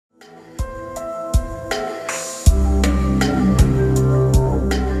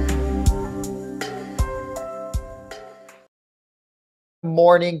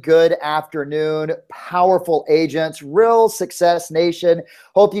morning, good afternoon, powerful agents, Real Success Nation.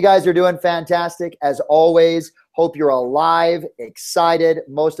 Hope you guys are doing fantastic as always. Hope you're alive, excited,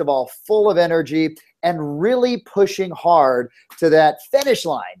 most of all, full of energy and really pushing hard to that finish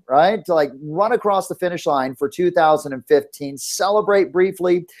line, right? To like run across the finish line for 2015, celebrate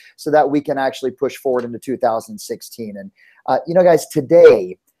briefly so that we can actually push forward into 2016. And you know, guys,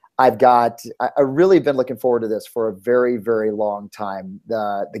 today I've really been looking forward to this for a very, very long time.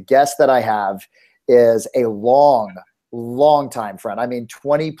 The guest that I have is a long time friend. I mean,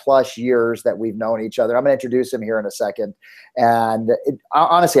 20 plus years that we've known each other. I'm going to introduce him here in a second. And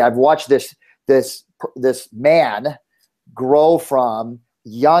honestly, I've watched this man grow from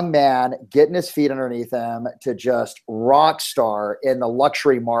young man, getting his feet underneath him to just rock star in the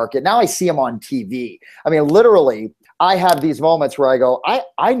luxury market. Now I see him on TV. I mean, literally, I have these moments where I go,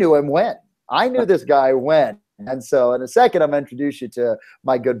 I knew him when. I knew this guy when. And so in a second, I'm going to introduce you to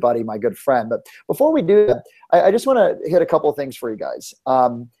my good buddy, my good friend. But before we do that, I just want to hit a couple of things for you guys.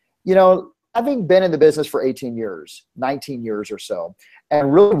 You know, having been in the business for 18 years, 19 years or so,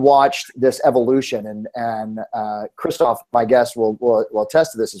 and really watched this evolution, and Christoph, my guest, will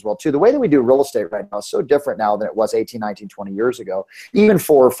attest to this as well, too. The way that we do real estate right now is so different now than it was 18, 19, 20 years ago, even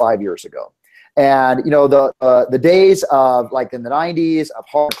 4 or 5 years ago. And, you know, the days of like in the 90s of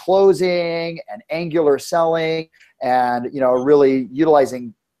hard closing and angular selling and, you know, really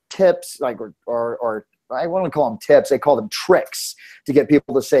utilizing tips like, or I want to call them tips. They call them tricks to get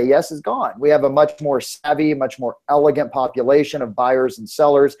people to say yes is gone. We have a much more savvy, much more elegant population of buyers and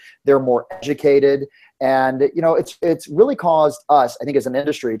sellers. They're more educated. And, you know, it's really caused us, I think, as an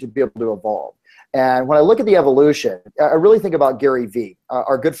industry to be able to evolve. And when I look at the evolution, I really think about Gary Vee,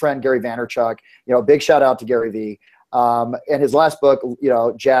 our good friend Gary Vaynerchuk. You know, big shout out to Gary Vee. And his last book, you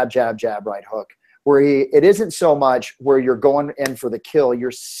know, Jab, Jab, Jab, Right Hook, where it isn't so much where you're going in for the kill.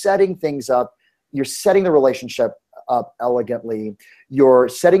 You're setting things up. You're setting the relationship up elegantly. You're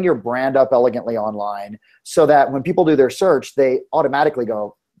setting your brand up elegantly online so that when people do their search, they automatically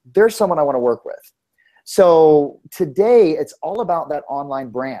go, there's someone I want to work with. So today it's all about that online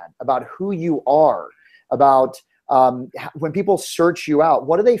brand, about who you are, about when people search you out,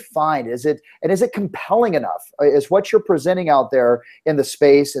 what do they find? Is it compelling enough? Is what you're presenting out there in the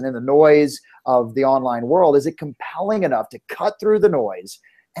space and in the noise of the online world, is it compelling enough to cut through the noise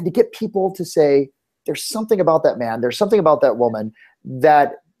and to get people to say, there's something about that man, there's something about that woman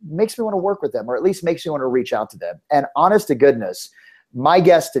that makes me want to work with them, or at least makes me want to reach out to them. And honest to goodness, my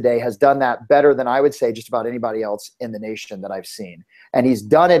guest today has done that better than I would say just about anybody else in the nation that I've seen. And he's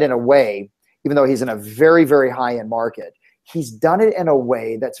done it in a way, even though he's in a very, very high-end market, he's done it in a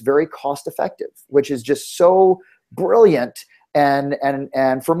way that's very cost-effective, which is just so brilliant and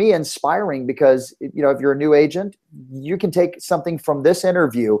for me inspiring, because, you know, if you're a new agent, you can take something from this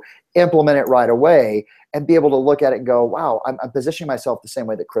interview, implement it right away, and be able to look at it and go, wow, I'm positioning myself the same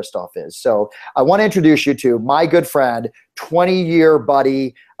way that Christoph is. So I want to introduce you to my good friend, 20-year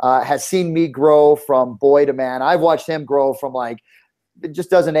buddy, has seen me grow from boy to man. I've watched him grow from like, it just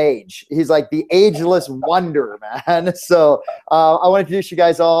doesn't age. He's like the ageless wonder, man. So I want to introduce you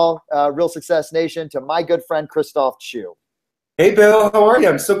guys all, Real Success Nation, to my good friend, Christoph Chu. Hey, Bill, how are you?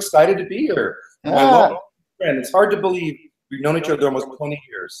 I'm so excited to be here. Yeah. My long friend. It's hard to believe we've known each other almost 20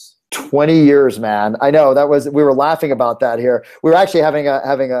 years. 20 years, man. I know we were laughing about that here. We were actually having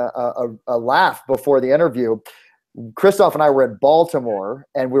a laugh before the interview. Christoph and I were in Baltimore,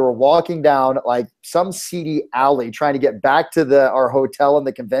 and we were walking down like some seedy alley trying to get back to our hotel in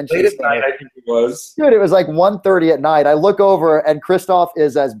the convention center. Late at night, I think it was. Dude, it was like 1:30 at night. I look over, and Christoph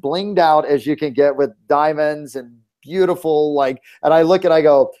is as blinged out as you can get with diamonds and beautiful, like, and I look and I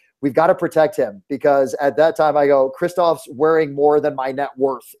go, we've got to protect him, because at that time I go, Christoph's wearing more than my net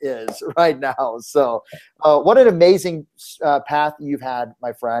worth is right now. So what an amazing path you've had,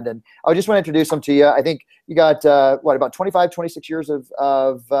 my friend. And I just want to introduce him to you. I think you got, about 25, 26 years in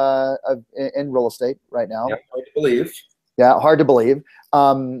real estate right now. Yeah, hard to believe. Yeah, hard to believe.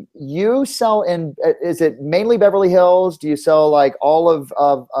 You sell in, is it mainly Beverly Hills? Do you sell like all of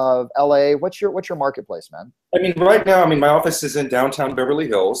LA? What's your marketplace, man? I mean, right now, my office is in downtown Beverly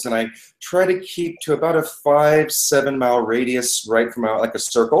Hills, and I try to keep to about a 5-7 mile radius right from like a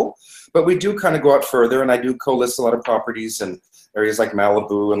circle. But we do kind of go out further, and I do co-list a lot of properties in areas like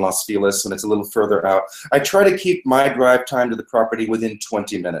Malibu and Los Feliz when it's a little further out. I try to keep my drive time to the property within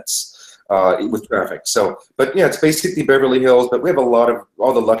 20 minutes. With traffic. So, but yeah, it's basically Beverly Hills, but we have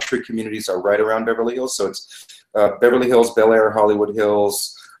all the luxury communities are right around Beverly Hills. So it's Beverly Hills, Bel Air, Hollywood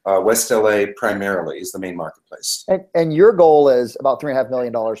Hills, West LA primarily is the main marketplace. And your goal is about $3.5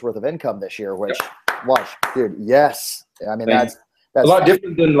 million worth of income this year, which, watch, dude, yes. I mean, A lot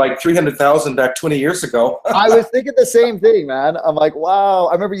different than like 300,000 back 20 years ago. I was thinking the same thing, man. I'm like, wow.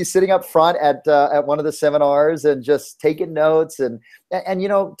 I remember you sitting up front at one of the seminars and just taking notes. And you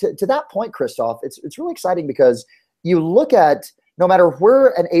know, to that point, Christoph, it's really exciting because you look at no matter where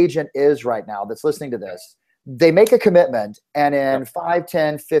an agent is right now that's listening to this, they make a commitment, and in 5,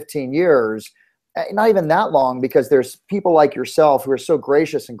 10, 15 years, not even that long, because there's people like yourself who are so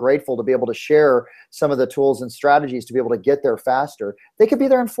gracious and grateful to be able to share some of the tools and strategies to be able to get there faster. They could be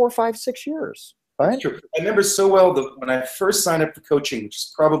there in 4, 5, 6 years. Right? That's true. I remember so well when I first signed up for coaching, which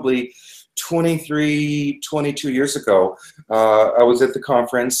is probably 23, 22 years ago. I was at the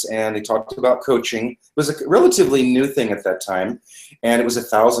conference and they talked about coaching. It was a relatively new thing at that time, and it was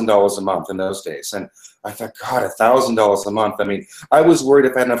 $1,000 a month in those days. And I thought, God, $1,000 a month. I mean, I was worried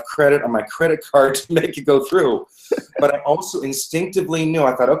if I had enough credit on my credit card to make it go through. But I also instinctively knew,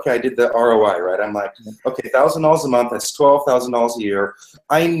 I thought, okay, I did the ROI, right? I'm like, okay, $1,000 a month, that's $12,000 a year.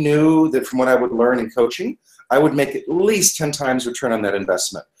 I knew that from what I would learn in coaching, I would make at least 10 times return on that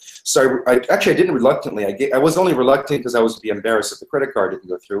investment. So I didn't reluctantly. I was only reluctant because I was be embarrassed if the credit card didn't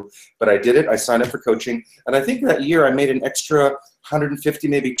go through. But I did it. I signed up for coaching, and I think that year I made an extra 150,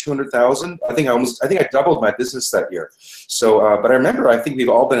 maybe 200,000. I think I doubled my business that year. So, but I remember, I think we've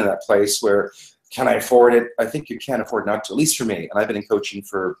all been in that place where, can I afford it? I think you can't afford not to, at least for me. And I've been in coaching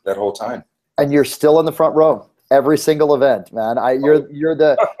for that whole time. And you're still in the front row every single event, man. You're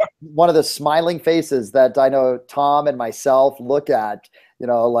the one of the smiling faces that I know Tom and myself look at, you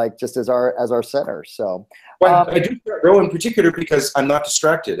know, like just as our center. So well, I do front row in particular because I'm not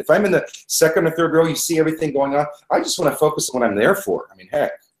distracted. If I'm in the second or third row, you see everything going on. I just want to focus on what I'm there for. I mean,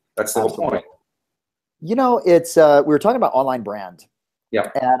 heck, that's the whole point. You know, it's we were talking about online brand. Yeah.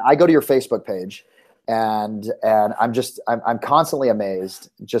 And I go to your Facebook page, and I'm constantly amazed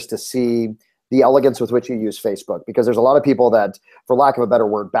just to see the elegance with which you use Facebook, because there's a lot of people that, for lack of a better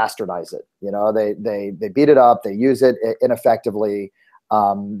word, bastardize it. You know, they beat it up, they use it ineffectively.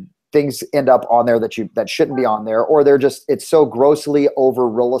 Things end up on there that shouldn't be on there, or it's so grossly over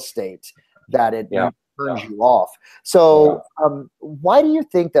real estate that it turns you off. So why do you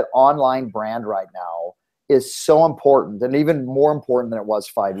think that online brand right now is so important, and even more important than it was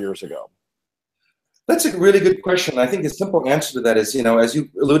 5 years ago? That's a really good question. I think the simple answer to that is, you know, as you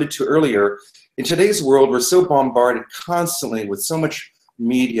alluded to earlier, in today's world, we're so bombarded constantly with so much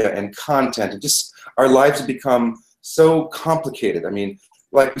media and content, and just our lives have become so complicated. I mean,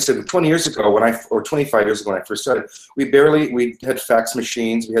 like we said, 20 years ago or 25 years ago when I first started, we had fax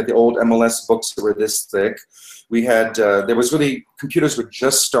machines. We had the old MLS books that were this thick. We had, computers were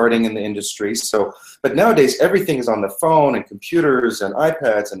just starting in the industry. So, but nowadays everything is on the phone and computers and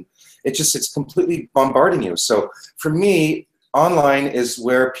iPads, and it's completely bombarding you. So for me, online is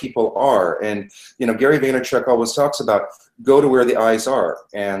where people are. And, you know, Gary Vaynerchuk always talks about go to where the eyes are.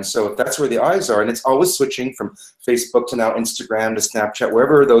 And so if that's where the eyes are, and it's always switching from Facebook to now Instagram to Snapchat,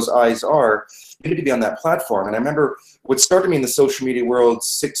 wherever those eyes are, you need to be on that platform. And I remember what started me in the social media world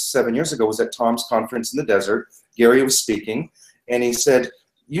 6, 7 years ago was at Tom's conference in the desert. Gary was speaking, and he said,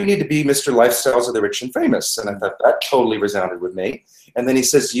 you need to be Mr. Lifestyles of the Rich and Famous. And I thought that totally resounded with me. And then he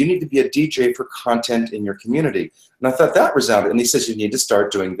says, you need to be a DJ for content in your community. And I thought that resounded. And he says, you need to start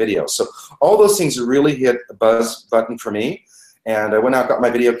doing videos. So all those things really hit a buzz button for me. And I went out, got my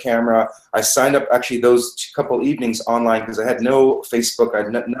video camera. I signed up actually those couple evenings online because I had no Facebook. I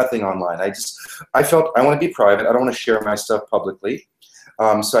had nothing online. I felt I want to be private. I don't want to share my stuff publicly.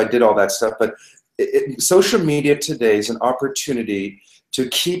 So I did all that stuff. But social media today is an opportunity to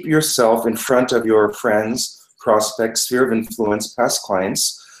keep yourself in front of your friends, prospects, sphere of influence, past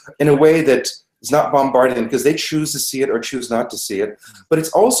clients, in a way that is not bombarding them because they choose to see it or choose not to see it. But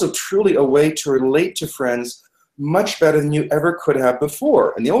it's also truly a way to relate to friends much better than you ever could have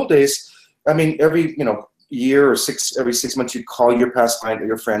before. In the old days, I mean, every year or every 6 months, you'd call your past client or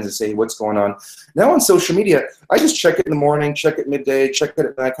your friends and say, what's going on? Now on social media, I just check it in the morning, check it midday, check it,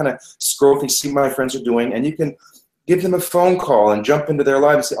 and I kind of scroll and see what my friends are doing, and you can give them a phone call and jump into their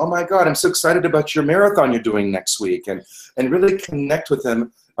lives and say, oh my God, I'm so excited about your marathon you're doing next week, and really connect with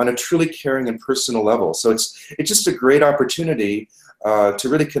them on a truly caring and personal level. So it's just a great opportunity to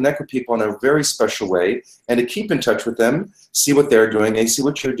really connect with people in a very special way, and to keep in touch with them, see what they're doing, they see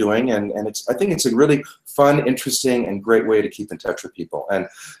what you're doing, and I think it's a really fun, interesting, and great way to keep in touch with people. And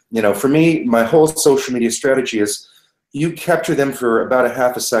for me, my whole social media strategy is you capture them for about a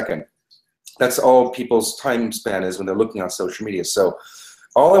half a second. That's all people's time span is when they're looking on social media. So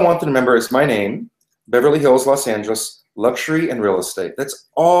all I want them to remember is my name, Beverly Hills, Los Angeles, luxury and real estate. That's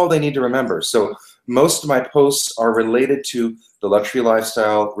all they need to remember. So most of my posts are related to the luxury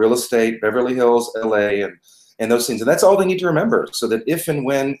lifestyle, real estate, Beverly Hills, LA, and those things. And that's all they need to remember, so that if and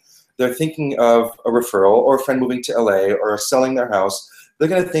when they're thinking of a referral or a friend moving to LA or selling their house, they're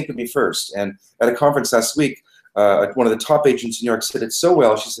going to think of me first. And at a conference last week, one of the top agents in New York said it so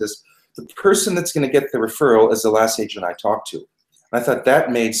well. She says, the person that's going to get the referral is the last agent I talked to. And I thought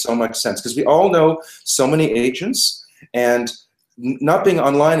that made so much sense, because we all know so many agents, and not being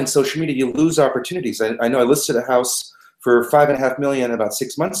online and social media, you lose opportunities. I know I listed a house for $5.5 million about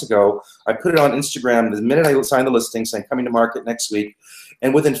 6 months ago. I put it on Instagram the minute I signed the listing, saying coming to market next week.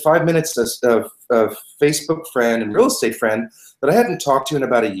 And within 5 minutes, a Facebook friend and real estate friend that I hadn't talked to in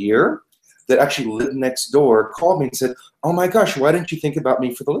about a year, that actually lived next door, called me and said, oh my gosh, why didn't you think about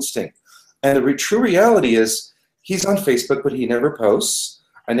me for the listing? And the true reality is, he's on Facebook, but he never posts.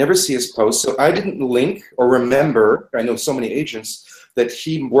 I never see his posts. So I didn't link or remember, I know so many agents, that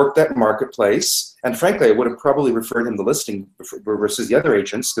he worked that marketplace. And frankly, I would have probably referred him the listing versus the other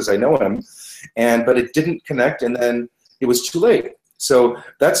agents, because I know him. But it didn't connect, and then it was too late. So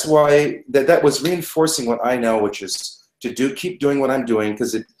that's why that was reinforcing what I know, which is to keep doing what I'm doing,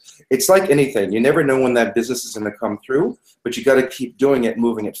 because it's like anything. You never know when that business is going to come through, but you got to keep doing it,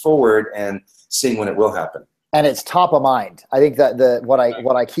 moving it forward, and seeing when it will happen. And it's top of mind. I think that what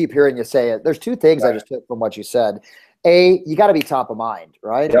I keep hearing you say, there's two things I just took from what you said. A, you got to be top of mind,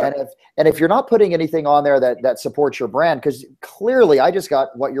 right? Yep. And if you're not putting anything on there that supports your brand, because clearly I just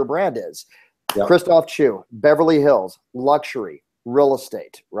got what your brand is. Yep. Christoph Chu, Beverly Hills, luxury, real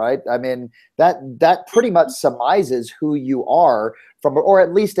estate, right? I mean, that pretty much surmises who you are from, or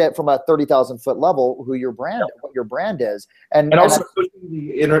at least from a 30,000 foot level, who your brand, what your brand is. And also pushing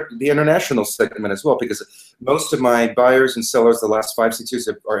the international segment as well, because most of my buyers and sellers the last 5-6 years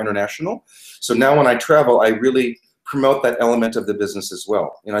are international. So now when I travel, I really promote that element of the business as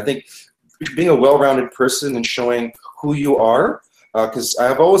well. You know, I think being a well-rounded person and showing who you are, because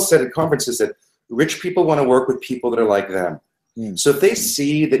I've always said at conferences that rich people want to work with people that are like them. So if they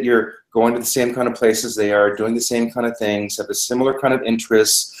see that you're going to the same kind of places they are, doing the same kind of things, have a similar kind of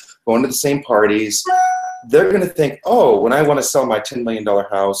interests, going to the same parties, they're going to think, oh, when I want to sell my $10 million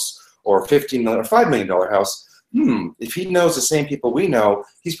house or $15 million or $5 million house, if he knows the same people we know,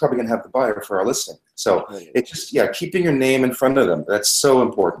 he's probably going to have the buyer for our listing. So it's just, keeping your name in front of them. That's so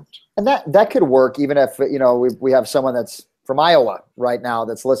important. And that could work even if, you know, we have someone that's from Iowa right now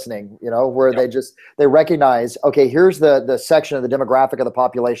that's listening, you know, where they recognize, okay, here's the section of the demographic of the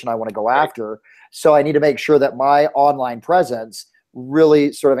population I want to go after. So I need to make sure that my online presence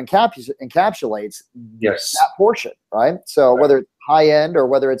really sort of encapsulates that portion, right? So whether it's high end or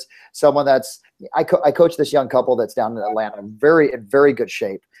whether it's someone that's, I coach this young couple that's down in Atlanta, in very good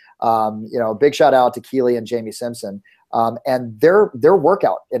shape. You know, big shout out to Keely and Jamie Simpson. And they're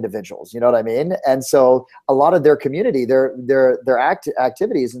workout individuals, you know what I mean? And so a lot of their community, their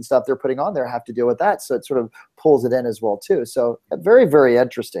activities and stuff they're putting on there have to deal with that. So it sort of pulls it in as well too. So very, very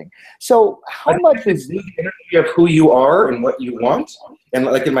interesting. So how much is the energy of who you are and what you want? And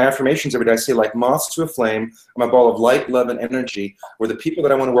like in my affirmations every day, I say, like moths to a flame, I'm a ball of light, love, and energy, where the people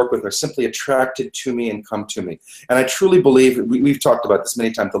that I want to work with are simply attracted to me and come to me. And I truly believe, we've talked about this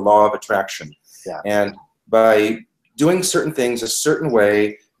many times, the law of attraction. And by doing certain things a certain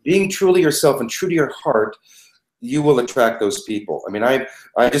way, being truly yourself and true to your heart, you will attract those people. I mean,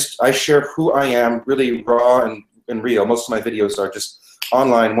 I share who I am, really raw and real. Most of my videos are just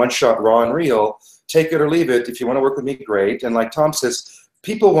online, one shot, raw and real. Take it or leave it. If you want to work with me, great. And like Tom says,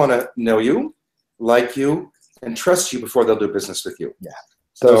 people want to know you, like you, and trust you before they'll do business with you.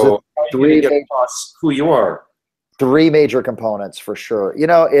 So three who you are. Three major components for sure. You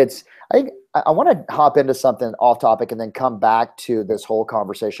know, I want to hop into something off topic and then come back to this whole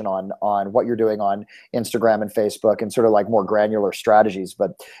conversation on what you're doing on Instagram and Facebook and sort of like more granular strategies.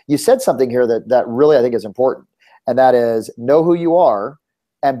 But you said something here that really I think is important, and that is know who you are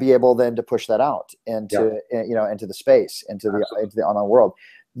and be able then to push that out into into the space, into the online world.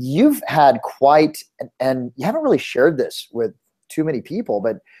 You've had quite, and you haven't really shared this with too many people,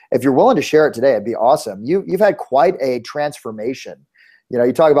 but if you're willing to share it today, it'd be awesome. You've had quite a transformation. You know,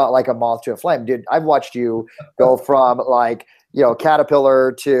 you talk about like a moth to a flame, dude. I've watched you go from like, you know,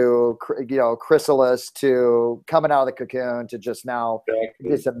 caterpillar to, you know, chrysalis to coming out of the cocoon to just now.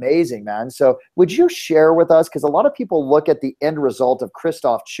 It's amazing, man. So would you share with us? Because a lot of people look at the end result of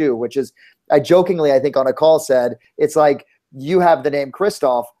Christoph Chu, which is, I jokingly, I think on a call said, it's like you have the name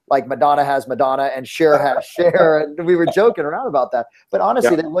Christoph, like Madonna has Madonna and Cher has Cher. And we were joking around about that. But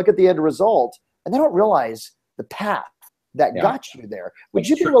honestly, they look at the end result and they don't realize the path that got you there. Would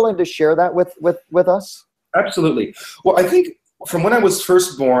you be willing to share that with us? Absolutely. Well, I think from when I was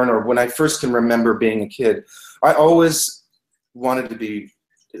first born, or when I first can remember being a kid, I always wanted to be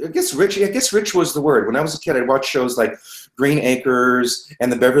I guess rich was the word. When I was a kid, I'd watch shows like Green Acres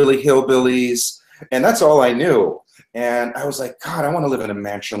and the Beverly Hillbillies, and that's all I knew. And I was like, God, I want to live in a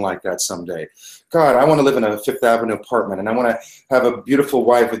mansion like that someday. God, I want to live in a Fifth Avenue apartment, and I want to have a beautiful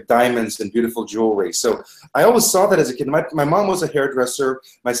wife with diamonds and beautiful jewelry. So I always saw that as a kid. My mom was a hairdresser.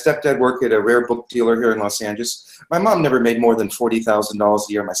 My stepdad worked at a rare book dealer here in Los Angeles. My mom never made more than $40,000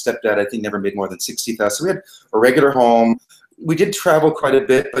 a year. My stepdad, I think, never made more than $60,000. So we had a regular home. We did travel quite a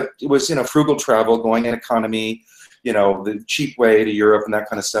bit, but it was, frugal travel, going in economy, the cheap way to Europe and that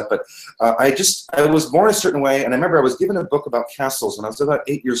kind of stuff. But I was born a certain way. And I remember I was given a book about castles when I was about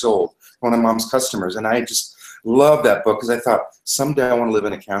 8 years old, one of Mom's customers. And I just loved that book because I thought, someday I want to live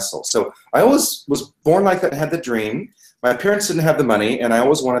in a castle. So I always was born like that and had the dream. My parents didn't have the money, and I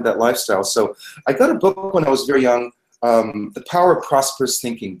always wanted that lifestyle. So I got a book when I was very young, The Power of Prosperous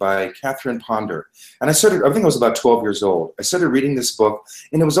Thinking by Catherine Ponder. And I think I was about 12 years old. I started reading this book,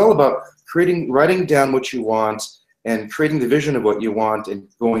 and it was all about writing down what you want and creating the vision of what you want and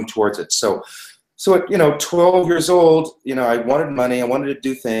going towards it. So at 12 years old, I wanted money, I wanted to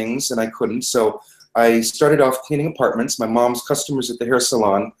do things, and I couldn't. So I started off cleaning apartments. My mom's customers at the hair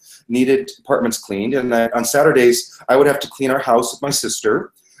salon needed apartments cleaned, and on Saturdays, I would have to clean our house with my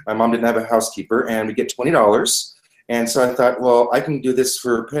sister. My mom didn't have a housekeeper, and we get $20. And so I thought, well, I can do this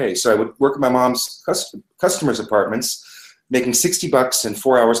for pay. So I would work at my mom's customers' apartments, making $60 in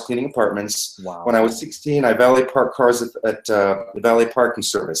 4 hours cleaning apartments. Wow. When I was 16, I valet parked cars at the valet parking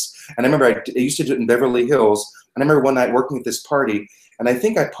service. And I remember I used to do it in Beverly Hills. And I remember one night working at this party, and I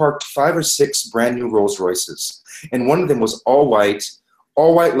think I parked 5 or 6 brand new Rolls Royces. And one of them was all white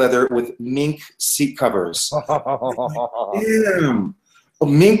leather with mink seat covers. Damn,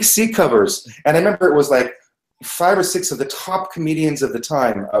 mink seat covers. And I remember it was like 5 or 6 of the top comedians of the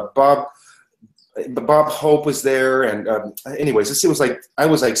time. Bob Hope was there, and anyways, it was like I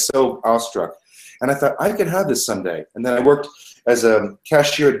was like so awestruck, and I thought I could have this someday. And then I worked as a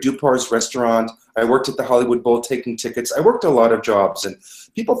cashier at Dupar's restaurant. I worked at the Hollywood Bowl taking tickets. I worked a lot of jobs, and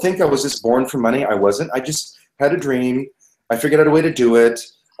people think I was just born for money. I wasn't. I just had a dream. I figured out a way to do it.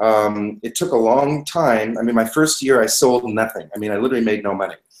 It took a long time. I mean, my first year I sold nothing. I mean, I literally made no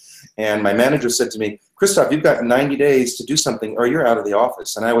money. And my manager said to me, Christoph, you've got 90 days to do something or you're out of the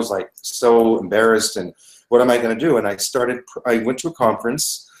office. And I was like so embarrassed, and what am I going to do? And I went to a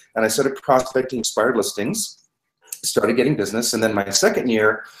conference and I started prospecting expired listings, started getting business. And then my second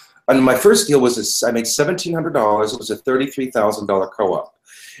year, and my first deal was I made $1,700. It was a $33,000 co-op.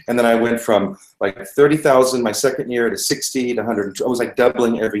 And then I went from like 30,000 my second year to 60 to 100. I was like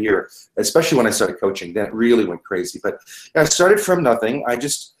doubling every year, especially when I started coaching. That really went crazy. But yeah, I started from nothing.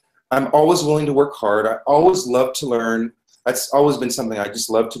 I'm always willing to work hard. I always love to learn. That's always been something I just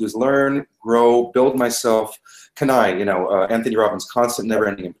love to do, is learn, grow, build myself. Anthony Robbins, constant,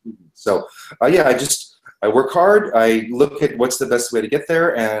 never-ending improvement. So yeah, I work hard. I look at what's the best way to get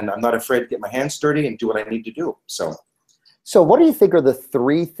there, and I'm not afraid to get my hands dirty and do what I need to do. So what do you think are the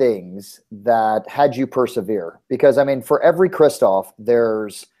 3 things that had you persevere? Because I mean, for every Christoph,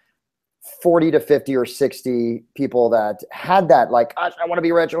 there's 40 to 50 or 60 people that had that, like, I want to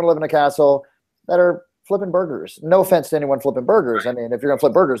be rich, I want to live in a castle, that are flipping burgers. No offense to anyone flipping burgers. I mean, if you're going to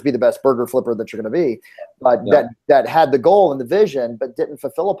flip burgers, be the best burger flipper that you're going to be. But yeah, that had the goal and the vision, but didn't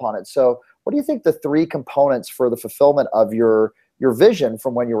fulfill upon it. So what do you think the 3 components for the fulfillment of your vision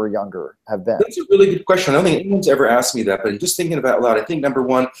from when you were younger have been? That's a really good question. I don't think anyone's ever asked me that, but just thinking about it loud, I think number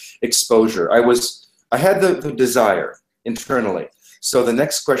 1, exposure. I had the desire internally. So the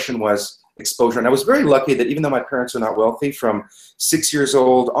next question was exposure. And I was very lucky that even though my parents were not wealthy, from 6 years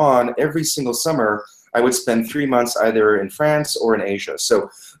old on, every single summer, I would spend 3 months either in France or in Asia. So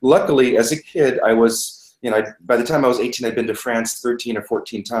luckily, as a kid, I was, by the time I was 18, I'd been to France 13 or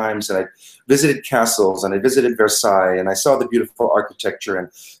 14 times, and I visited castles, and I visited Versailles, and I saw the beautiful architecture and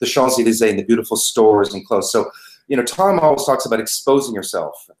the Champs-Élysées and the beautiful stores and clothes. So, Tom always talks about exposing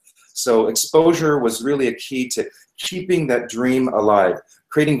yourself. So exposure was really a key to keeping that dream alive.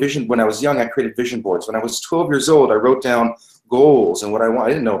 Creating vision. When I was young, I created vision boards. When I was 12 years old, I wrote down goals and what I want. I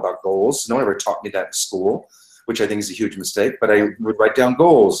didn't know about goals. No one ever taught me that in school, which I think is a huge mistake, but I would write down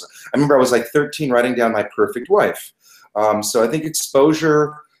goals. I remember I was like 13 writing down my perfect wife. So I think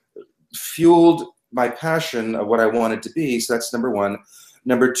exposure fueled my passion of what I wanted to be. So that's number 1.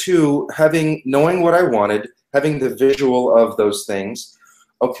 Number 2, knowing what I wanted, having the visual of those things.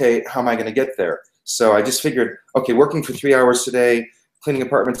 Okay, how am I going to get there? So I just figured, okay, working for 3 hours today, cleaning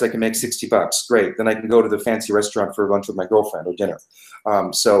apartments, I can make $60. Great. Then I can go to the fancy restaurant for lunch with my girlfriend or dinner.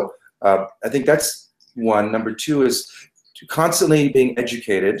 I think that's 1. Number 2 is constantly being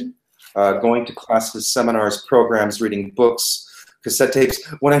educated, going to classes, seminars, programs, reading books, cassette tapes.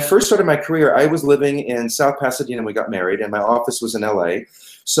 When I first started my career, I was living in South Pasadena. We got married, and my office was in LA.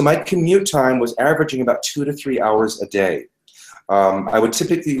 So my commute time was averaging about 2 to 3 hours a day. I would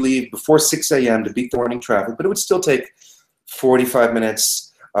typically leave before 6 a.m. to beat the morning traffic, but it would still take 45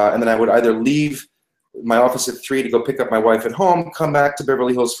 minutes. And then I would either leave my office at 3 to go pick up my wife at home, come back to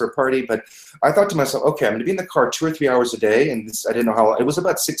Beverly Hills for a party. But I thought to myself, okay, I'm going to be in the car 2 or 3 hours a day. And I didn't know how long. It was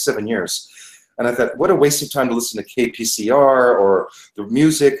about 6, 7 years. And I thought, what a waste of time to listen to KPCR or the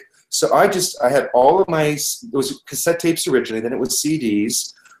music. So I had all of it was cassette tapes originally, then it was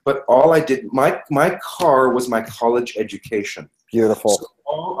CDs. But all I did, my car was my college education. Beautiful. So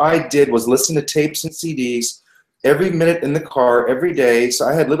all I did was listen to tapes and CDs every minute in the car, every day. So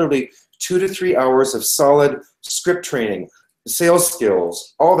I had literally 2 to 3 hours of solid script training, sales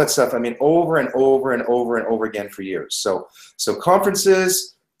skills, all that stuff. I mean, over and over and over and over again for years. So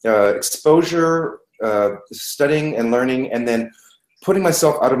conferences, exposure, studying and learning, and then putting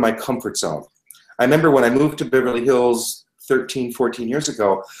myself out of my comfort zone. I remember when I moved to Beverly Hills 13, 14 years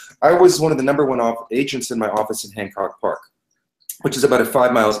ago, I was one of the #1 agents in my office in Hancock Park, which is about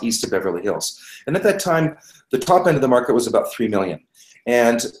 5 miles east of Beverly Hills. And at that time, the top end of the market was about 3 million.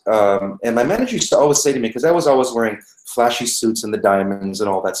 And my manager used to always say to me, because I was always wearing flashy suits and the diamonds and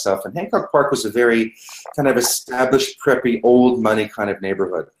all that stuff, and Hancock Park was a very kind of established, preppy, old money kind of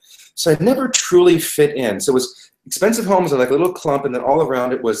neighborhood. So I never truly fit in. So it was expensive homes and like a little clump, and then all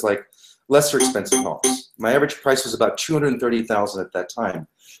around it was like lesser expensive homes. My average price was about $230,000 at that time.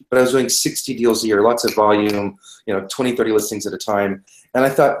 But I was doing 60 deals a year, lots of volume, 20, 30 listings at a time. And I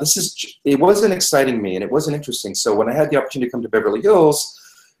thought, it wasn't exciting me and it wasn't interesting. So when I had the opportunity to come to Beverly Hills,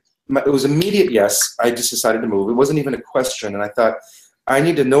 it was immediate yes. I just decided to move. It wasn't even a question. And I thought, I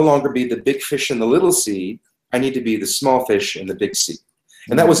need to no longer be the big fish in the little sea. I need to be the small fish in the big sea.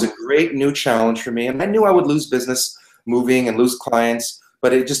 And that was a great new challenge for me. And I knew I would lose business moving and lose clients,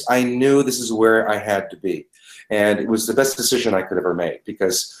 but I knew this is where I had to be. And it was the best decision I could have ever made,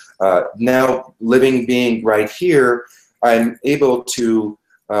 because now being right here, I'm able to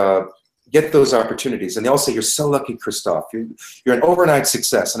get those opportunities. And they all say, you're so lucky, Christophe. You're an overnight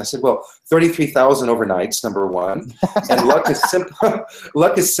success. And I said, well, 33,000 overnights, number one. And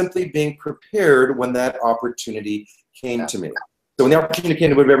luck is simply being prepared when that opportunity came to me. So when the opportunity came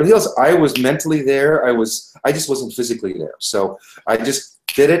to Beverly Hills, I was mentally there. I just wasn't physically there. So I just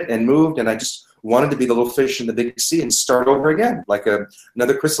did it and moved, and I just wanted to be the little fish in the big sea and start over again, like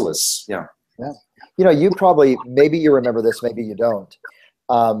another chrysalis. Yeah. You probably, maybe you remember this, maybe you don't.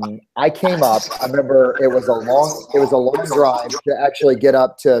 I came up, I remember it was a long drive to actually get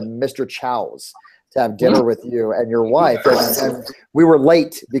up to Mr. Chow's to have dinner with you and your wife. And we were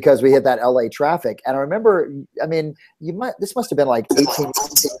late because we hit that LA traffic. And I remember, this must have been like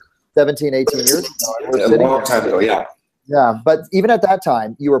 17, 18 years ago. A long time ago, yeah. Yeah, but even at that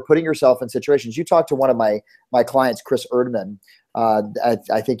time, you were putting yourself in situations. You talked to one of my clients, Chris Erdman.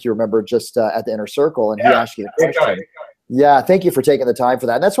 I think you remember just at the Inner Circle, and he asked you a question. Yeah, thank you for taking the time for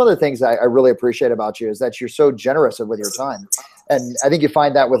that. And that's one of the things I really appreciate about you, is that you're so generous with your time. And I think you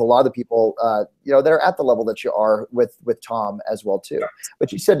find that with a lot of the people, that are at the level that you are with Tom as well too.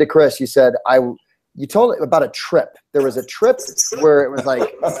 But you said to Chris, you told about a trip. There was a trip where it was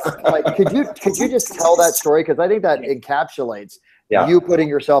like could you just tell that story? Because I think that encapsulates you putting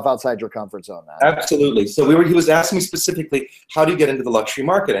yourself outside your comfort zone. Absolutely. So he was asking me specifically, how do you get into the luxury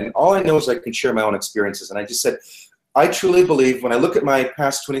market? And all I know is I can share my own experiences. And I just said, I truly believe, when I look at my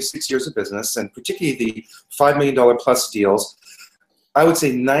past 26 years of business, and particularly the $5 million plus deals, I would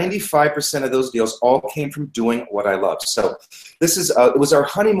say 95% of those deals all came from doing what I love. So it was our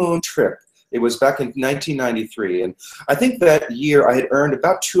honeymoon trip. It was back in 1993. And I think that year I had earned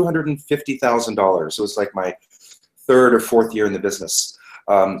about $250,000. It was like my third or fourth year in the business.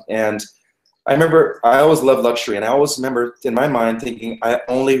 And I remember I always loved luxury. And I always remember in my mind thinking, I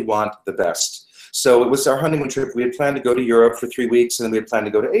only want the best. So it was our honeymoon trip. We had planned to go to Europe for 3 weeks, and then we had planned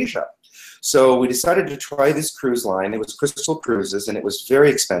to go to Asia. So we decided to try this cruise line. It was Crystal Cruises, and it was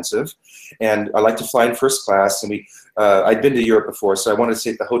very expensive. And I like to fly in first class. And I'd been to Europe before, so I wanted to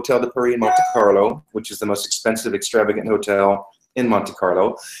stay at the Hotel de Paris in Monte Carlo, which is the most expensive, extravagant hotel in Monte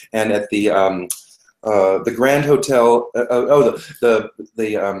Carlo, and at the Grand Hotel.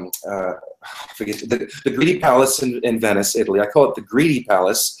 The Greedy Palace in Venice, Italy. I call it the Greedy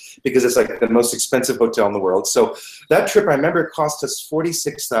Palace because it's like the most expensive hotel in the world. So that trip, I remember, it cost us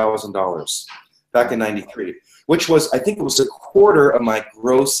 $46,000 back in '93, which was, I think it was a quarter of my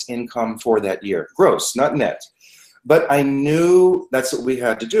gross income for that year. Gross, not net. But I knew that's what we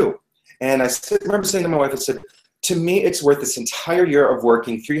had to do. And I remember saying to my wife, I said, to me, it's worth this entire year of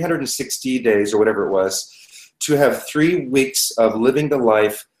working 360 days or whatever it was to have 3 weeks of living the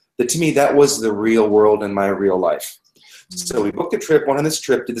life that, to me, that was the real world and my real life. So we booked a trip, went on this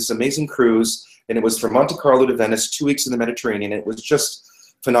trip, did this amazing cruise, and it was from Monte Carlo to Venice, 2 weeks in the Mediterranean. It was just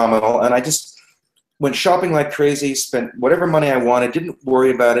phenomenal. And I just went shopping like crazy, spent whatever money I wanted, didn't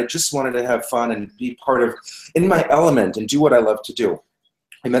worry about it, just wanted to have fun and be part of, in my element, and do what I love to do.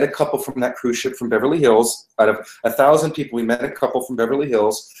 I met a couple from that cruise ship from Beverly Hills. Out of 1,000 people, we met a couple from Beverly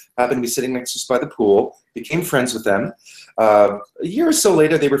Hills, happened to be sitting next to us by the pool, became friends with them. A year or so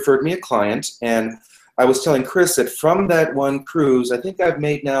later, they referred me a client, and I was telling Chris that from that one cruise, I think I've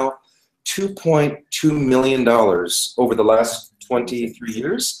made now $2.2 million over the last 23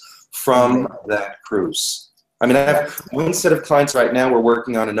 years from that cruise. I mean, I have one set of clients right now. We're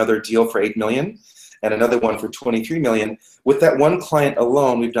working on another deal for $8 million and another one for $23 million. With that one client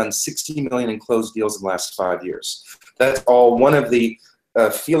alone, we've done $60 million in closed deals in the last 5 years. That's all one of the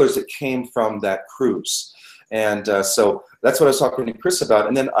feelers that came from that cruise. And so that's what I was talking to Chris about.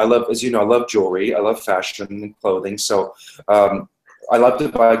 And then I love, as you know, I love jewelry. I love fashion and clothing. So I love to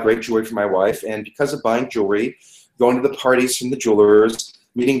buy great jewelry for my wife. And because of buying jewelry, going to the parties from the jewelers,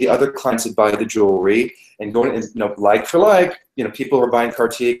 meeting the other clients that buy the jewelry, and going, and, like for like, people who are buying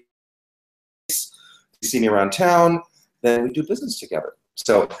Cartier, you see me around town, then we do business together.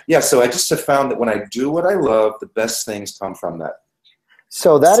 So yeah, so I just have found that when I do what I love, the best things come from that.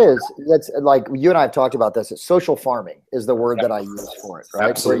 So that's like you and I have talked about this. It's social farming is the word that I use for it, right?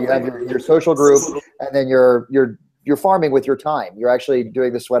 Absolutely. Where you have your social group, and then you're farming with your time. You're actually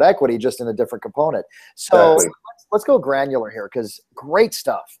doing the sweat equity just in a different component. So Exactly. let's go granular here, because great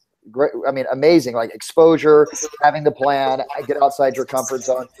stuff. Great, I mean, amazing. Like exposure, having the plan, get outside your comfort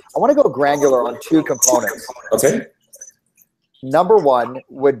zone. I want to go granular on 2 components. Okay. Number one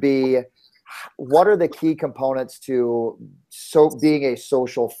would be, what are the key components to being a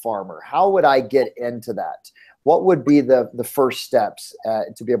social farmer? How would I get into that? What would be the first steps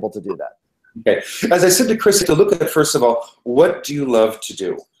to be able to do that? Okay. As I said to Chris, to look at, first of all, what do you love to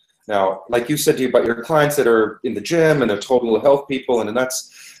do? Now, like you said to you about your clients that are in the gym and they're total health people, and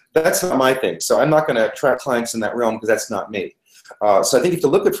that's not my thing. So I'm not going to attract clients in that realm because that's not me. So I think you have to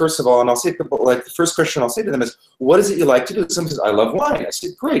look at, first of all, and I'll say, like, the first question I'll say to them is, what is it you like to do? Someone says, I love wine. I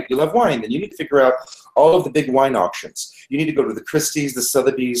said, great, you love wine. Then you need to figure out all of the big wine auctions. You need to go to the Christie's, the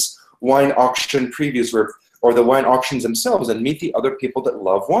Sotheby's wine auction previews, or the wine auctions themselves, and meet the other people that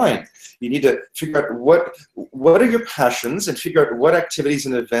love wine. You need to figure out what are your passions, and figure out what activities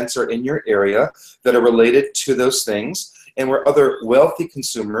and events are in your area that are related to those things, and where other wealthy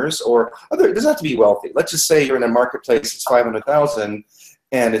consumers, or other, it doesn't have to be wealthy. Let's just say you're in a marketplace, it's 500,000,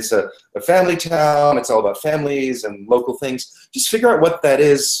 and it's a family town, it's all about families and local things. Just figure out what that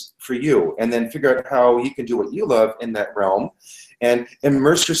is for you, and then figure out how you can do what you love in that realm, and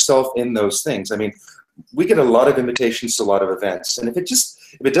immerse yourself in those things. I mean, we get a lot of invitations to a lot of events, and if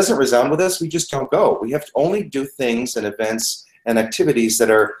it doesn't resound with us, we just don't go. We have to only do things and events and activities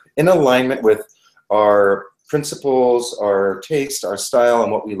that are in alignment with our principles, our taste, our style,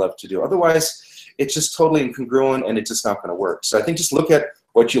 and what we love to do. Otherwise, it's just totally incongruent, and it's just not going to work. So I think just look at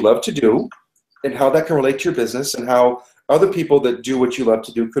what you love to do and how that can relate to your business, and how other people that do what you love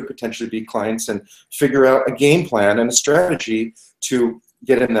to do could potentially be clients, and figure out a game plan and a strategy to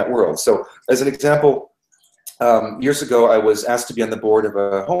get in that world. So as an example, years ago, I was asked to be on the board of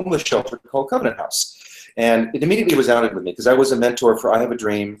a homeless shelter called Covenant House. And it immediately resounded with me, because I was a mentor for I Have a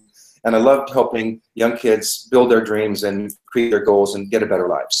Dream, and I loved helping young kids build their dreams and create their goals and get a better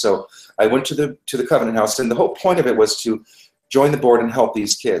life. So I went to the Covenant House, and the whole point of it was to join the board and help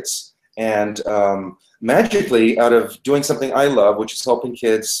these kids. And magically, out of doing something I love, which is helping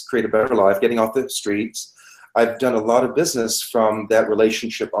kids create a better life, getting off the streets, I've done a lot of business from that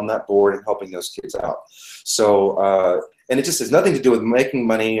relationship on that board and helping those kids out. So, and it just has nothing to do with making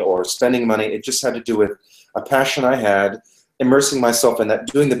money or spending money. It just had to do with a passion I had, immersing myself in that,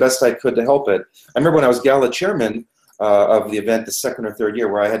 doing the best I could to help it. I remember when I was gala chairman of the event the second or third year,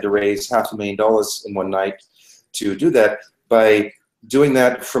 where I had to raise $500,000 in one night to do that. By doing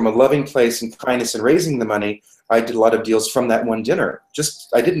that from a loving place and kindness and raising the money, I did a lot of deals from that one dinner.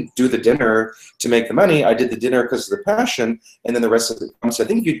 I didn't do the dinner to make the money. I did the dinner because of the passion, and then the rest of it comes. So I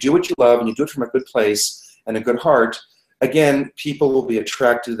think if you do what you love and you do it from a good place and a good heart, again, people will be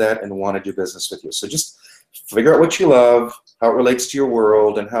attracted to that and want to do business with you. So just figure out what you love, how it relates to your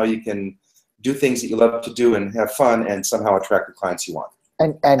world, and how you can do things that you love to do and have fun and somehow attract the clients you want.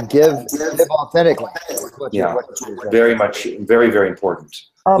 And give authentically. Yeah, very much, very, very important.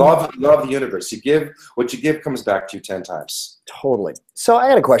 Love the universe. You give, what you give comes back to you 10 times. Totally. So I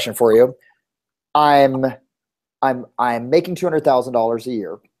had a question for you. I'm making $200,000 a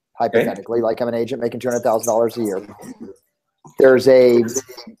year. hypothetically, like I'm an agent making $200,000 a year. There's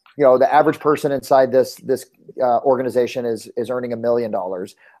the average person inside this organization is earning $1 million.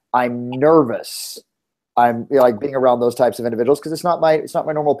 I'm nervous. I'm like being around those types of individuals because it's not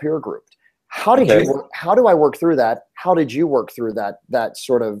my normal peer group. How do I work through that? How did you work through that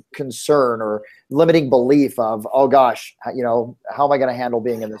sort of concern or limiting belief of, oh gosh, how am I going to handle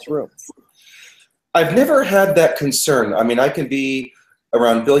being in this room? I've never had that concern. I mean, I can be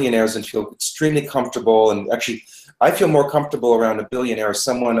around billionaires and feel extremely comfortable, and actually I feel more comfortable around a billionaire,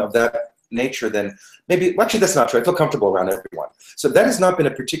 someone of that nature, than maybe, actually that's not true. I feel comfortable around everyone. So that has not been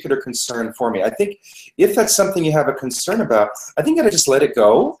a particular concern for me. I think if that's something you have a concern about, I think you gotta just let it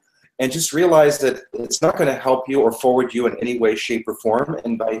go and just realize that it's not gonna help you or forward you in any way, shape, or form.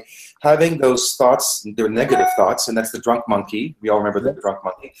 And by having those thoughts, they're negative thoughts, and that's the drunk monkey. We all remember the drunk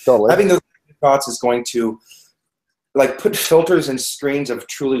monkey. Totally. Having those thoughts is going to like put filters and screens of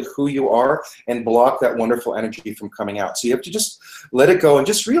truly who you are and block that wonderful energy from coming out. So you have to just let it go and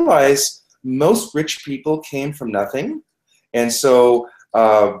just realize most rich people came from nothing. And so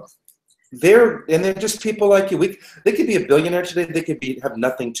they're just people like you. They could be a billionaire today. They could have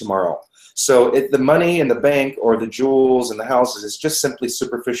nothing tomorrow. So the money in the bank or the jewels and the houses is just simply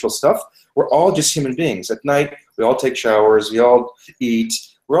superficial stuff. We're all just human beings. At night, we all take showers. We all eat.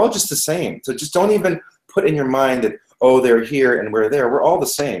 We're all just the same. So just don't even put in your mind that, oh, they're here and we're there. We're all the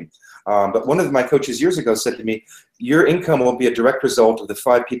same. But one of my coaches years ago said to me, your income will be a direct result of the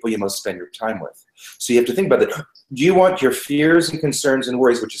 5 people you most spend your time with. So you have to think about that. Do you want your fears and concerns and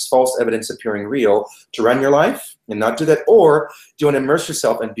worries, which is false evidence appearing real, to run your life and not do that? Or do you want to immerse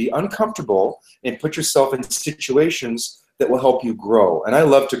yourself and be uncomfortable and put yourself in situations that will help you grow? And I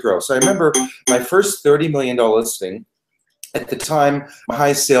love to grow. So I remember my first $30 million listing. At the time, my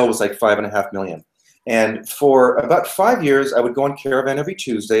highest sale was like $5.5 million. And for about 5 years, I would go on Caravan every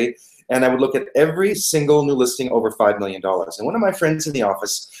Tuesday, and I would look at every single new listing over $5 million. And one of my friends in the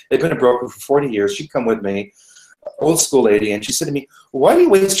office, they'd been a broker for 40 years, she'd come with me, old school lady, and she said to me, why do you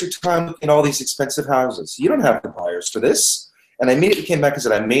waste your time looking at all these expensive houses? You don't have the buyers for this. And I immediately came back and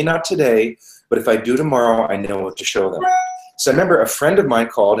said, I may not today, but if I do tomorrow, I know what to show them. So I remember a friend of mine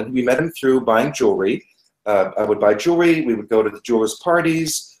called, and we met him through buying jewelry. I would buy jewelry. We would go to the jewelers'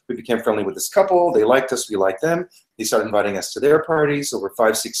 parties. We became friendly with this couple. They liked us. We liked them. They started inviting us to their parties over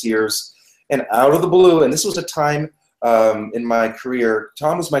 5-6 years. And out of the blue, and this was a time in my career,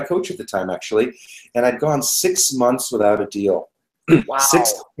 Tom was my coach at the time, actually, and I'd gone 6 months without a deal. Wow.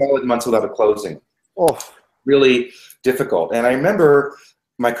 6 solid months without a closing. Oh. Really difficult. And I remember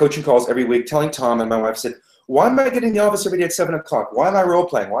my coaching calls every week telling Tom, and my wife said, why am I getting in the office every day at 7 o'clock? Why am I role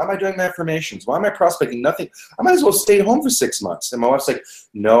playing? Why am I doing my affirmations? Why am I prospecting? Nothing. I might as well stay home for 6 months. And my wife's like,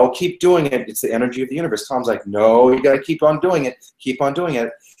 no, keep doing it. It's the energy of the universe. Tom's like, no, you got to keep on doing it. Keep on doing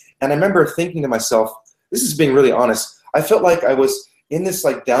it. And I remember thinking to myself, this is being really honest, I felt like I was in this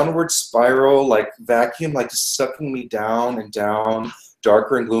like downward spiral, like vacuum, like sucking me down and down,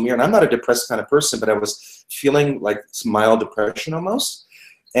 darker and gloomier. And I'm not a depressed kind of person, but I was feeling like mild depression almost.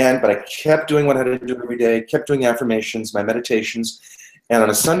 But I kept doing what I had to do every day, kept doing affirmations, my meditations. And on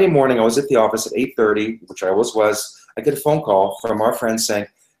a Sunday morning, I was at the office at 8:30, which I always was. I get a phone call from our friend saying,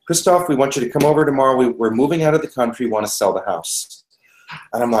 Christoph, we want you to come over tomorrow. We're moving out of the country, want to sell the house.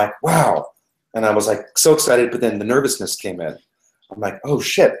 And I'm like, wow. And I was like so excited, but then the nervousness came in. I'm like, oh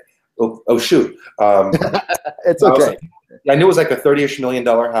shit. Oh shoot. It's okay. I knew it was like a $30-ish million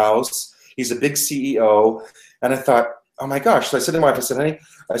house. He's a big CEO. And I thought, oh my gosh. So I said to my wife, I said, honey,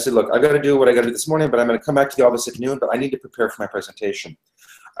 I said, look, I got to do what I got to do this morning, but I'm going to come back to the office at noon, but I need to prepare for my presentation.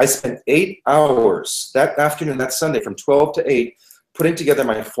 I spent 8 hours that afternoon, that Sunday, from 12 to 8, putting together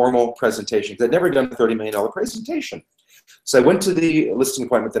my formal presentation. I'd never done a $30 million presentation. So I went to the listing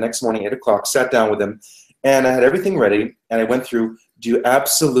appointment the next morning, 8 o'clock, sat down with him, and I had everything ready, and I went through, do you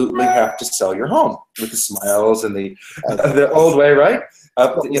absolutely have to sell your home? With the smiles and the old way, right?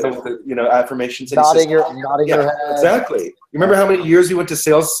 Affirmations. And nodding your head. Exactly. You remember how many years we went to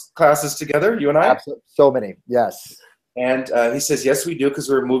sales classes together, you and I? Absolutely. So many, yes. And he says, yes, we do, because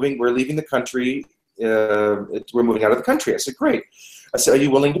we're leaving the country. We're moving out of the country. I said, great. I said, are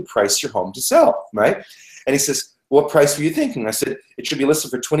you willing to price your home to sell, right? And he says, what price were you thinking? I said, it should be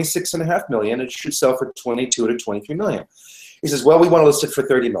listed for $26.5 million. It should sell for $22 to $23 million. He says, well, we want to list it for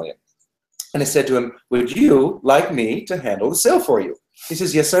 $30 million. And I said to him, would you like me to handle the sale for you? He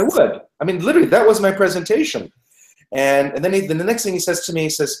says, yes, I would. I mean, literally, that was my presentation. And then the next thing he says to me, he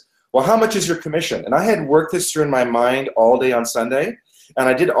says, well, how much is your commission? And I had worked this through in my mind all day on Sunday, and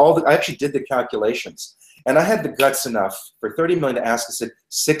I actually did the calculations. And I had the guts enough for $30 million to ask. I said,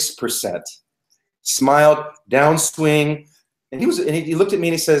 6%. Smiled, downswing, And he looked at me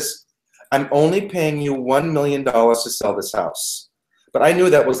and he says, I'm only paying you $1 million to sell this house. But I knew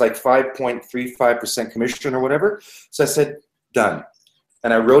that was like 5.35% commission or whatever. So I said, done.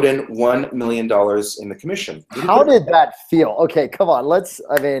 And I wrote in $1 million in the commission. How did that feel? Okay, come on.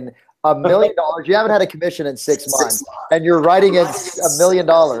 $1 million. You haven't had a commission in 6 months, and you're writing in $1 million in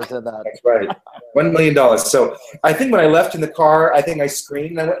that. That's right. $1 million. So I think when I left in the car, I think I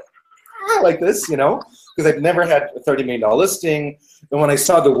screamed and I went, ah, like this, you know, because I've never had a $30 million listing. And when I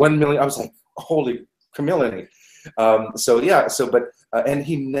saw the 1 million, I was like, holy Camille. And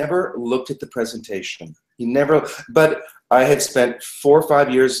he never looked at the presentation. He never, but I had spent 4 or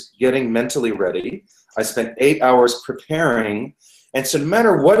 5 years getting mentally ready. I spent 8 hours preparing. And so no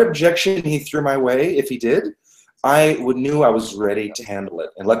matter what objection he threw my way, if he did, I knew I was ready to handle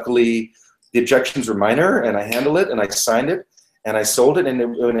it. And luckily, the objections were minor, and I handled it, and I signed it, and I sold it, and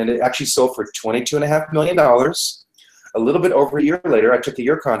it actually sold for $22.5 million. A little bit over a year later, I took a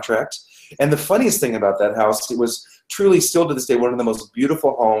year contract. And the funniest thing about that house, it was truly still to this day one of the most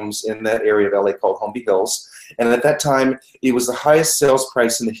beautiful homes in that area of LA called Holmby Hills. And at that time, it was the highest sales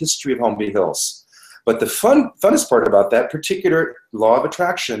price in the history of Holmby Hills. But the funnest part about that particular law of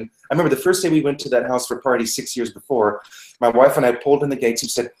attraction, I remember the first day we went to that house for a party 6 years before, my wife and I pulled in the gates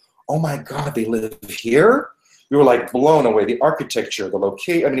and said, oh my God, they live here? We were like blown away. The architecture, the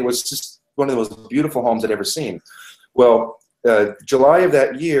location, I mean, it was just one of the most beautiful homes I'd ever seen. Well, July of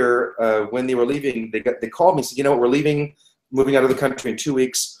that year, when they were leaving, they called me and said, you know what, we're leaving, moving out of the country in 2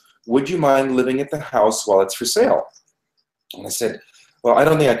 weeks. Would you mind living at the house while it's for sale? And I said, well, I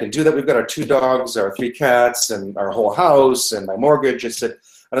don't think I can do that. We've got our 2 dogs, our 3 cats, and our whole house, and my mortgage. I said,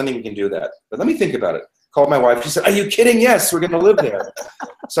 I don't think we can do that. But let me think about it. Called my wife. She said, are you kidding? Yes, we're going to live there.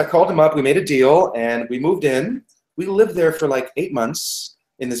 So I called him up. We made a deal, and we moved in. We lived there for like 8 months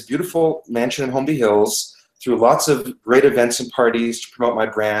in this beautiful mansion in Holmby Hills, through lots of great events and parties to promote my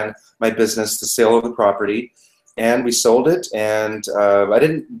brand, my business, the sale of the property. And we sold it, and I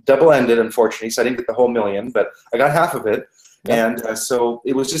didn't double-end it, unfortunately, so I didn't get the whole $1 million, but I got half of it. Yep. And so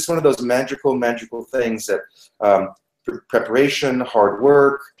it was just one of those magical things that preparation, hard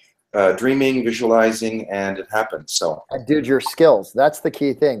work, dreaming, visualizing, and it happened. So, dude, your skills, that's the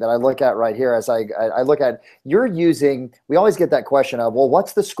key thing that I look at right here as I look at you're using. We always get that question of, well,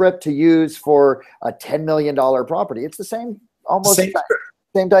 what's the script to use for a $10 million property? It's the same, almost same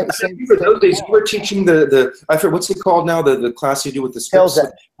those days you were teaching I forget what's it called now, the class you do with the sales edge.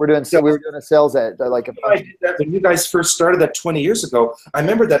 We were doing a sales edge, like I did that when you guys first started that 20 years ago. I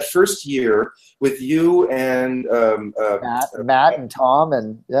remember that first year with you and Matt and Tom,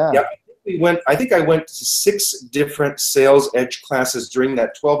 and yeah. I think I went to 6 different sales edge classes during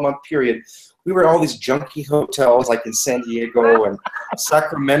that 12-month period. We were at all these junky hotels like in San Diego and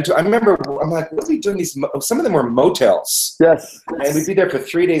Sacramento. I remember, I'm like, what are we doing? Some of them were motels. Yes. And we'd be there for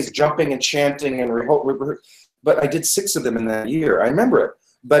 3 days jumping and chanting and but I did 6 of them in that year. I remember it.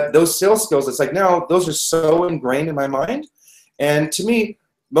 But those sales skills, it's like now those are so ingrained in my mind. And to me,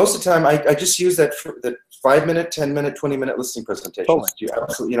 most of the time, I just use that 5-minute, 10-minute, 20-minute listing presentations. Totally.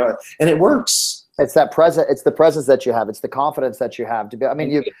 Absolutely, and it works. It's that it's the presence that you have. It's the confidence that you have to be. I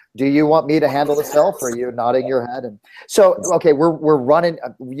mean, do you want me to handle the sale for you? Nodding your head. And so, okay, we're running.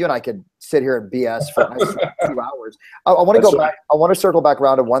 You and I could sit here and BS for 2 hours. I want to go back. I want to circle back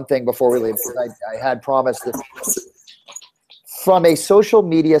around to one thing before we leave, because I had promised that. From a social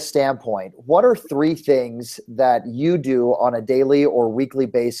media standpoint, what are 3 things that you do on a daily or weekly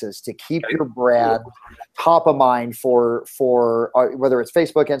basis to keep your brand top of mind for whether it's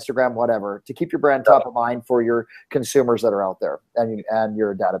Facebook, Instagram, whatever, to keep your brand top of mind for your consumers that are out there and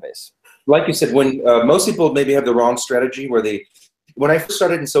your database? Like you said, when most people maybe have the wrong strategy, when I first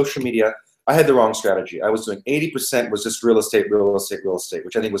started in social media, I had the wrong strategy. I was doing 80% was just real estate,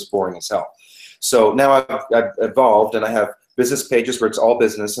 which I think was boring as hell. So now I've evolved, and I have business pages where it's all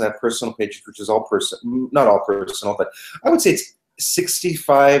business, and I have personal pages which is all not all personal, but I would say it's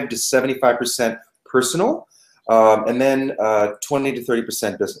 65 to 75% personal, and then 20 to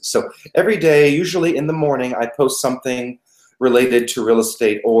 30% business. So every day, usually in the morning, I post something related to real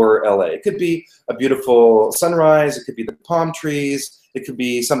estate or LA. It could be a beautiful sunrise, it could be the palm trees, it could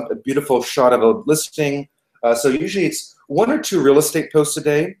be a beautiful shot of a listing. So usually it's 1 or 2 real estate posts a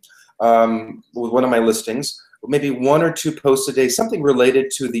day with one of my listings. Maybe 1 or 2 posts a day, something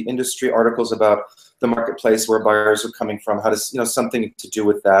related to the industry, articles about the marketplace, where buyers are coming from, how to, something to do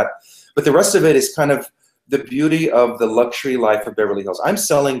with that. But the rest of it is kind of the beauty of the luxury life of Beverly Hills. I'm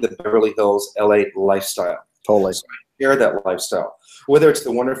selling the Beverly Hills LA lifestyle. Totally. So I share that lifestyle, whether it's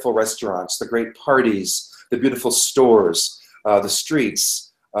the wonderful restaurants, the great parties, the beautiful stores, the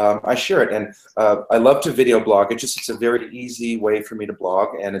streets. I share it. And I love to video blog. It's a very easy way for me to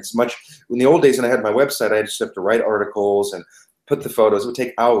blog. And it's much, in the old days when I had my website, I just have to write articles and put the photos. It would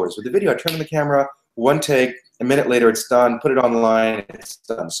take hours. With the video, I turn on the camera, one take, a minute later it's done, put it online, it's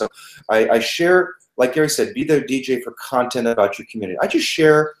done. So I share, like Gary said, be the DJ for content about your community. I just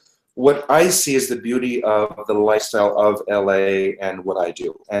share what I see as the beauty of the lifestyle of LA and what I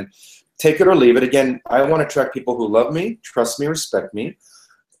do. And take it or leave it. Again, I want to attract people who love me, trust me, respect me,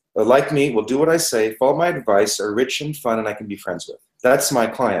 like me, will do what I say, follow my advice, are rich and fun, and I can be friends with. That's my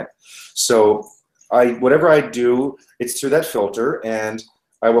client. So whatever I do, it's through that filter, and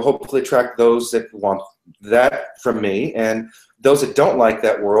I will hopefully attract those that want that from me, and those that don't like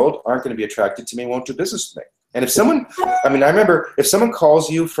that world aren't going to be attracted to me, won't do business with me. And if someone, I mean, I remember if someone calls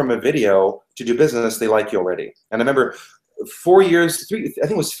you from a video to do business, they like you already. And I remember 4 years, I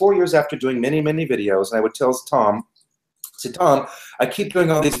think it was 4 years after doing many, many videos, and I would tell Tom, I said, Tom, I keep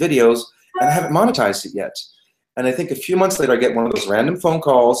doing all these videos, and I haven't monetized it yet. And I think a few months later, I get one of those random phone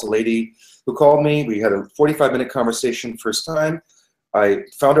calls, a lady who called me. We had a 45-minute conversation first time. I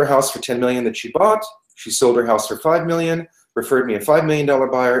found her house for $10 million that she bought. She sold her house for $5 million, referred me a $5 million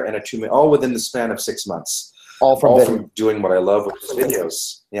buyer, and a $2 million, all within the span of 6 months. All from doing what I love, which is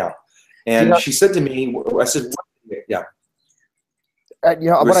videos. Yeah. And she said to me, I said, yeah. You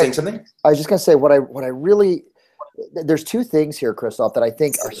know, you were saying something? I was just going to say what I really, there's two things here, Christoph, that I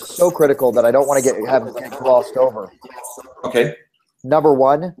think are so critical that I don't want to have glossed over. Okay. Number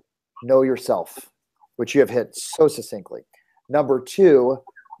one, know yourself, which you have hit so succinctly. Number two,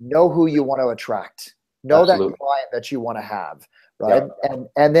 know who you want to attract. Know Absolutely. That client that you want to have, right? Yeah.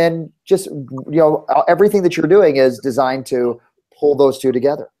 And then just, you know, everything that you're doing is designed to pull those two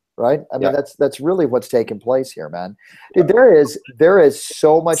together, right? I mean, that's really what's taking place here, man. Dude, there is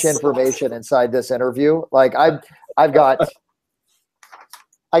so much information inside this interview. Like I got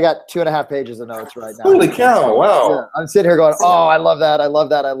 2.5 pages of notes right now. Holy cow! Wow. Yeah, I'm sitting here going, oh, I love that. I love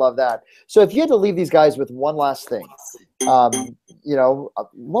that. I love that. So if you had to leave these guys with one last thing, you know,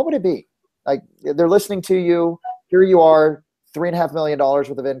 what would it be? Like they're listening to you. Here you are, $3.5 million worth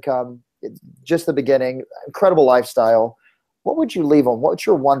of income. Just the beginning. Incredible lifestyle. What would you leave them? What's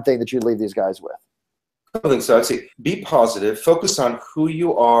your one thing that you'd leave these guys with? I think so. I'd say be positive. Focus on who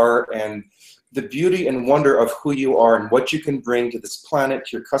you are and the beauty and wonder of who you are and what you can bring to this planet,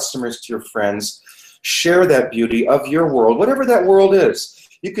 to your customers, to your friends. Share that beauty of your world, whatever that world is.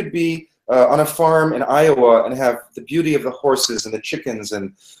 You could be on a farm in Iowa and have the beauty of the horses and the chickens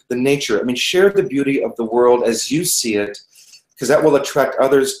and the nature. I mean, share the beauty of the world as you see it, because that will attract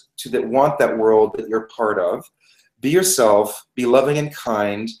others that want that world that you're part of. Be yourself, be loving and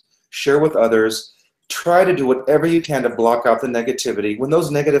kind, share with others. Try to do whatever you can to block out the negativity. When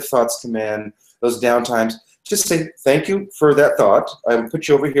those negative thoughts come in, those downtimes, just say, thank you for that thought. I will put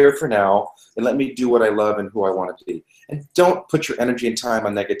you over here for now, and let me do what I love and who I want to be. And don't put your energy and time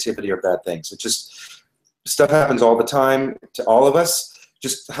on negativity or bad things. It just, stuff happens all the time to all of us.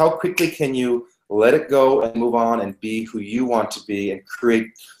 Just how quickly can you let it go and move on and be who you want to be and create,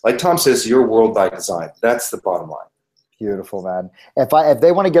 like Tom says, your world by design. That's the bottom line. Beautiful, man. If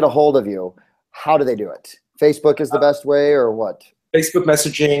they want to get a hold of you, how do they do it? Facebook is the best way, or what? Facebook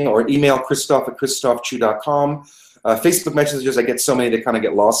messaging or email Christoph@ChristopHchu.com. Facebook messages, I get so many they kind of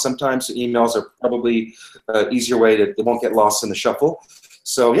get lost sometimes. So emails are probably an easier way they won't get lost in the shuffle.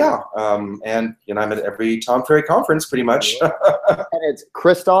 So yeah, and you know, I'm at every Tom Ferry conference pretty much. And it's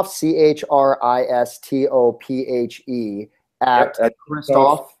Christoph, Christophe at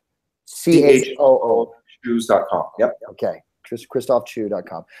Christoph, Shoes.com. Yep. Okay.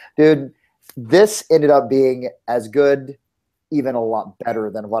 ChristopHchu.com. Dude, this ended up being as good, even a lot better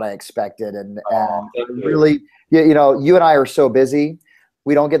than what I expected. And really, you know, you and I are so busy.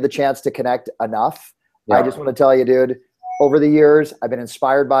 We don't get the chance to connect enough. Yeah. I just want to tell you, dude, over the years, I've been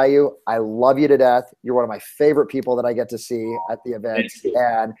inspired by you. I love you to death. You're one of my favorite people that I get to see at the event.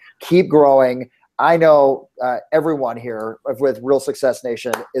 And keep growing. I know everyone here with Real Success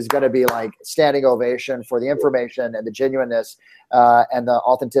Nation is going to be like standing ovation for the information and the genuineness and the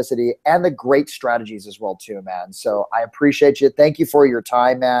authenticity and the great strategies as well too, man. So I appreciate you. Thank you for your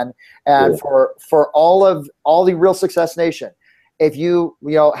time, man. And for all the Real Success Nation. If you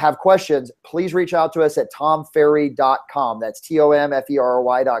have questions, please reach out to us at tomferry.com. That's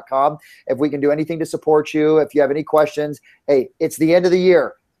TOMFERRY.com. If we can do anything to support you, if you have any questions, hey, it's the end of the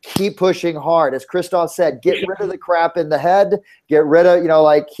year. Keep pushing hard. As Christoph said, get rid of the crap in the head. Get rid of,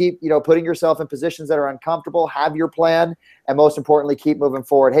 keep, putting yourself in positions that are uncomfortable. Have your plan. And most importantly, keep moving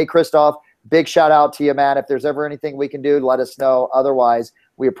forward. Hey, Christoph, big shout out to you, man. If there's ever anything we can do, let us know. Otherwise,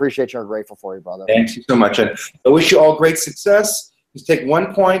 we appreciate you and are grateful for you, brother. Thank you so much. And I wish you all great success. Just take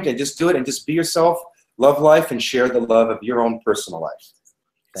one point and just do it and just be yourself, love life, and share the love of your own personal life.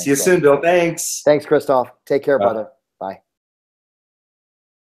 Thanks, See you soon, Bill. Thanks. Thanks, Christoph. Take care, brother. Bye.